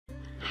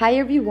Hi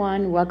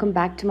everyone, welcome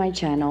back to my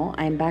channel.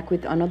 I'm back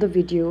with another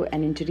video,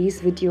 and in today's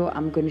video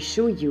I'm going to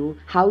show you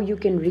how you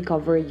can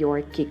recover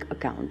your KiK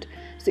account.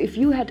 So if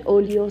you had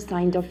earlier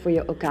signed up for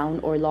your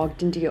account or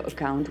logged into your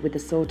account with a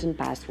certain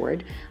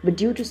password, but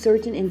due to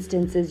certain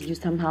instances you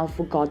somehow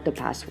forgot the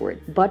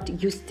password,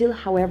 but you still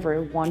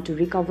however want to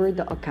recover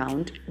the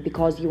account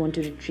because you want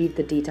to retrieve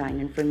the data and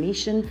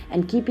information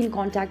and keep in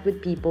contact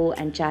with people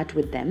and chat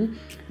with them,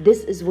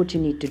 this is what you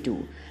need to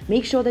do.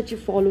 Make sure that you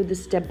follow the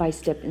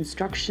step-by-step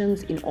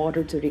instructions in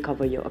order to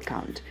recover your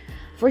account.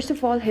 First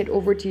of all, head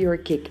over to your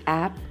KiK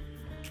app,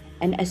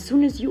 and as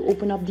soon as you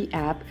open up the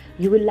app,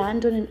 you will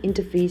land on an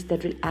interface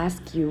that will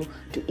ask you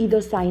to either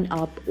sign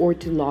up or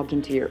to log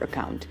into your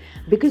account.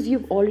 Because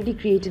you've already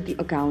created the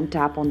account,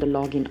 tap on the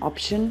login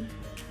option,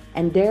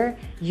 and there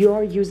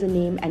your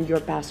username and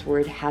your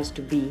password has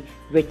to be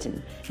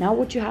written. Now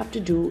what you have to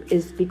do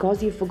is,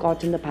 because you've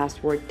forgotten the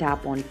password,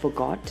 tap on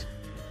forgot,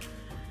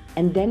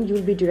 and then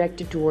you'll be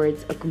directed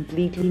towards a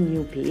completely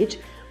new page.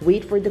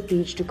 Wait for the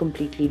page to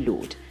completely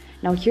load.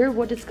 Now here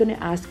what it's going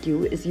to ask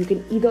you is you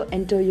can either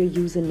enter your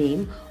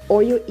username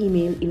or your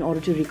email in order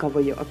to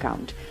recover your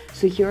account.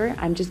 So here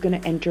I'm just going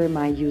to enter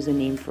my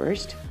username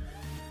first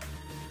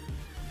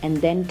and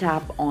then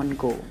tap on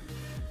go.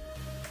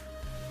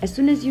 As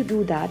soon as you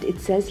do that, it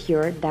says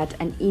here that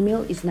an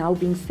email is now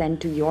being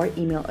sent to your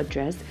email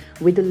address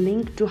with a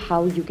link to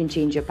how you can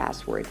change your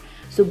password.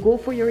 So go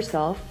for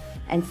yourself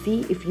and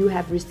see if you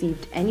have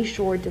received any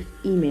sort of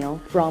email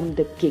from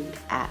the KiK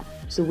app.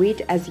 So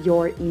wait as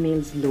your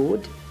emails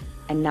load.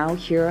 And now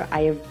here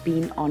I have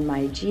been on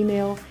my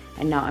Gmail,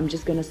 and now I'm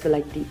just gonna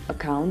select the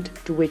account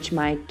to which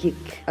my KiK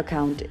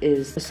account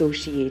is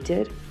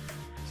associated.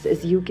 So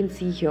as you can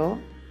see here,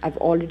 I've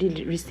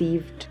already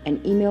received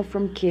an email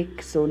from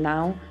KiK. So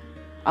now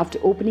after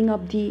opening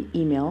up the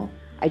email,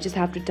 I just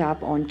have to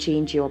tap on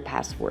change your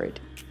password.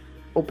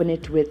 Open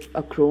it with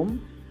a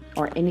Chrome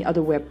or any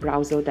other web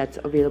browser that's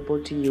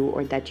available to you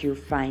or that you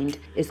find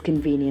is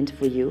convenient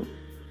for you.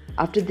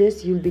 After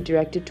this, you'll be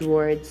directed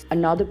towards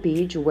another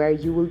page where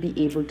you will be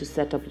able to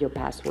set up your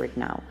password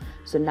now.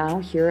 So now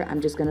here, I'm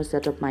just gonna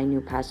set up my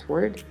new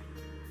password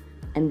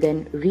and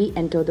then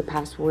re-enter the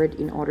password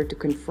in order to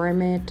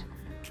confirm it,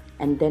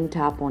 and then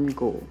tap on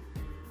go.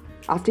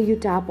 After you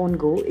tap on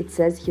go, it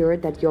says here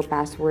that your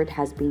password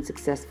has been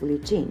successfully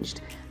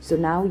changed. So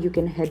now you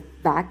can head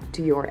back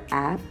to your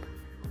app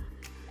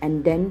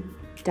and then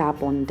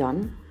tap on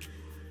done.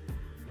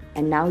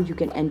 And now you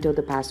can enter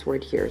the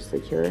password here. So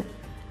here,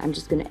 I'm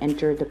just going to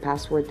enter the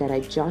password that I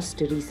just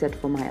reset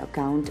for my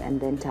account and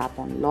then tap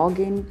on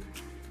login.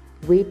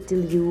 Wait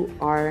till you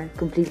are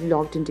completely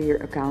logged into your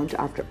account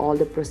after all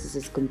the process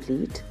is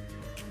complete.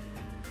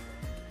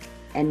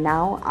 And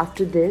now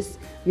after this,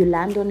 you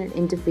land on an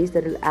interface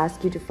that will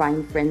ask you to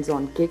find friends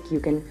on KiK. You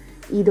can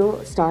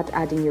either start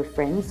adding your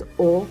friends,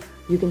 or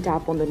you can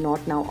tap on the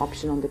not now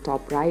option on the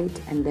top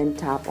right and then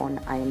tap on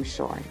I am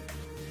sure.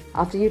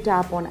 After you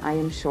tap on I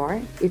am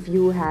sure, if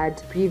you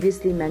had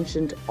previously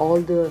mentioned all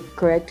the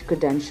correct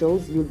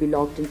credentials, you'll be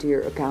logged into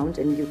your account,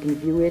 and you can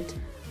view it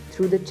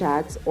through the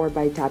chats or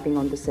by tapping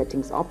on the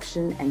settings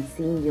option and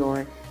seeing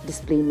your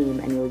display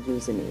name and your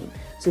username.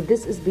 So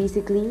this is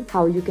basically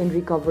how you can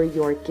recover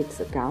your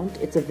KiK's account.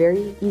 It's a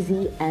very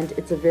easy and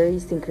it's a very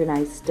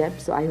synchronized step.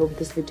 So I hope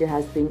this video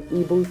has been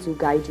able to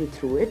guide you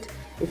through it.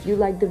 If you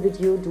like the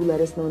video, do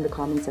let us know in the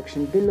comment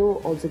section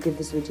below. Also give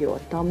this video a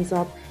thumbs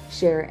up,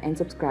 share and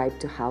subscribe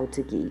to How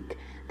to Geek.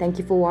 Thank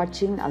you for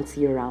watching. I'll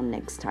see you around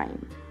next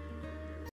time.